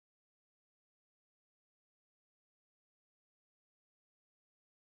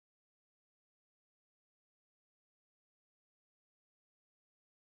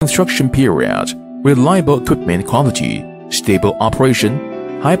construction period, reliable equipment quality, stable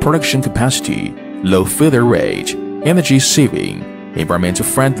operation, high production capacity, low failure rate, energy saving, environmental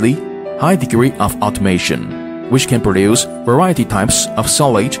friendly, high degree of automation, which can produce variety types of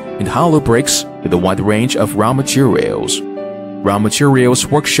solid and hollow bricks with a wide range of raw materials. Raw materials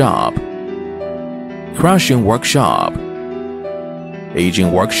workshop, crushing workshop,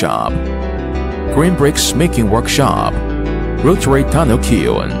 aging workshop, green bricks making workshop, rotary tunnel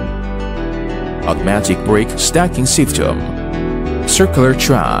kiln, automatic brick stacking system, circular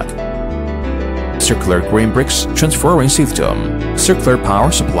track, circular green bricks transferring system, circular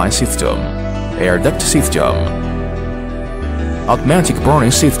power supply system, air duct system, automatic burning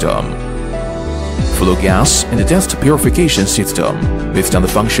system, flue gas and dust purification system. Based on the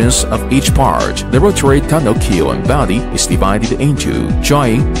functions of each part, the rotary tunnel kiln body is divided into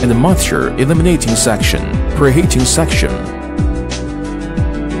drying and moisture eliminating section, preheating section,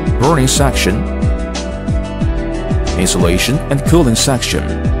 burning section, insulation and cooling section.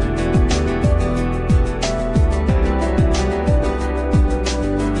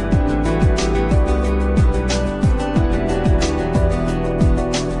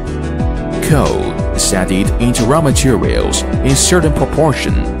 Coal is added into raw materials in certain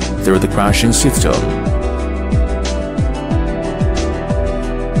proportion through the crushing system.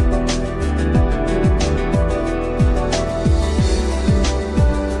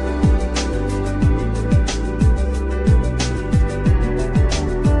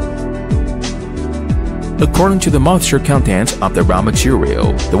 According to the moisture content of the raw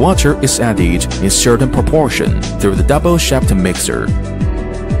material, the water is added in certain proportion through the double-shaft mixer,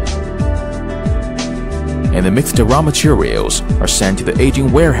 and the mixed raw materials are sent to the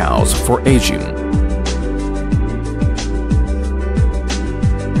aging warehouse for aging.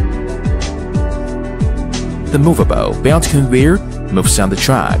 The movable belt conveyor moves on the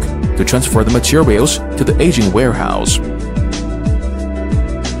track to transfer the materials to the aging warehouse.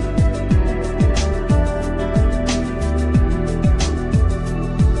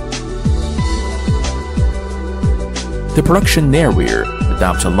 The production area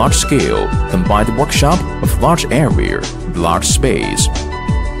adopts a large-scale, combined workshop of large area and large space.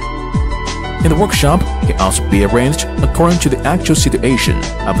 And the workshop can also be arranged according to the actual situation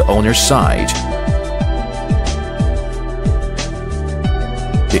of the owner's site.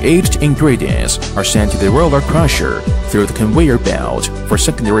 The aged ingredients are sent to the roller crusher through the conveyor belt for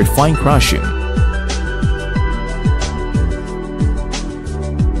secondary fine crushing.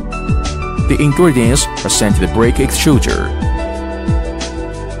 The ingredients are sent to the brick extruder.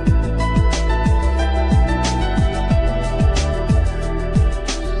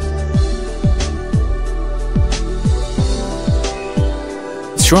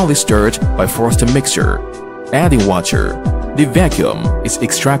 Strongly stirred by forced mixer. Adding water, the vacuum is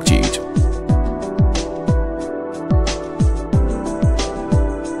extracted.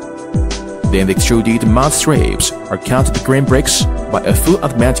 Then the extruded mud strips are cut to the green bricks by a full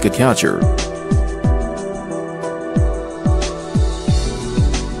automatic cutter.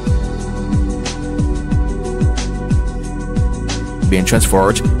 Being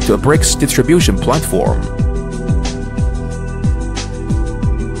transferred to a bricks distribution platform.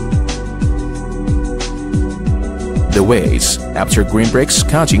 The waste after green bricks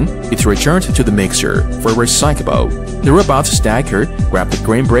cutting is returned to the mixer for recyclable. The robot stacker grabs the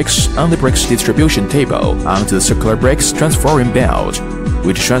green bricks on the bricks distribution table onto the circular bricks transferring belt,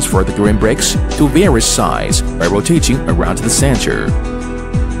 which transfer the green bricks to various sides by rotating around the center.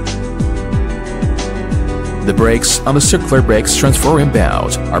 The bricks on the circular bricks transferring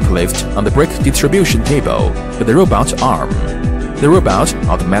belt are placed on the brick distribution table with the robot arm. The robot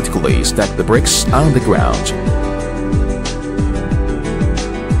automatically stacks the bricks on the ground.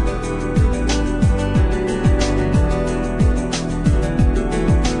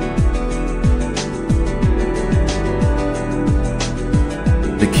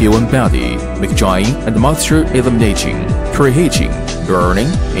 The kiln body make drying and moisture eliminating, preheating, burning,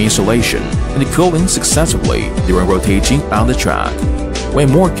 insulation, and cooling successively during rotating on the track.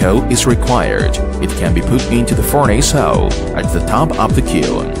 When more coal is required, it can be put into the furnace hole at the top of the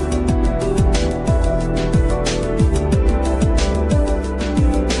kiln.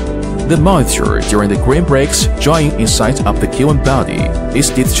 The moisture during the green bricks drying inside of the kiln body is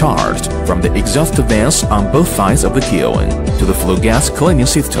discharged from the exhaust vents on both sides of the kiln to the flue gas cleaning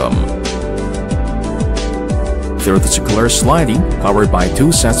system. Through the circular sliding covered by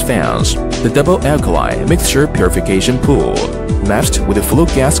two set fans, the double alkali mixture purification pool, matched with the flue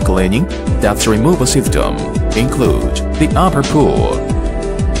gas cleaning dust removal system, include the upper pool,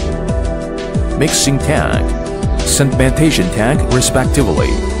 mixing tank, sedimentation tank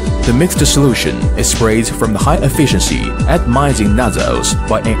respectively. The mixed solution is sprayed from the high-efficiency atomizing nozzles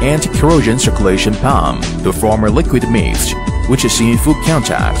by an anti-corrosion circulation pump to form a liquid mix, which is in full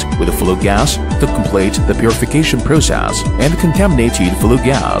contact with the flue gas to complete the purification process, and contaminated flue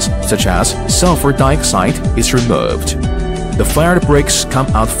gas, such as sulfur dioxide, is removed. The fired bricks come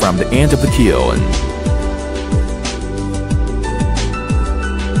out from the end of the kiln.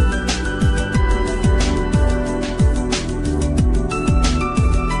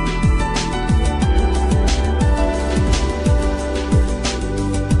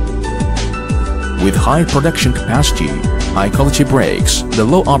 With high production capacity, high-quality bricks, the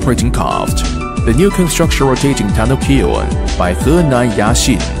low operating cost, the new construction rotating tunnel kiln by Henan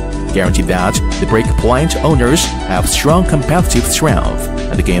Yaxin guarantee that the brick plant owners have strong competitive strength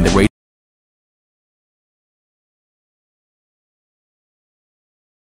and gain the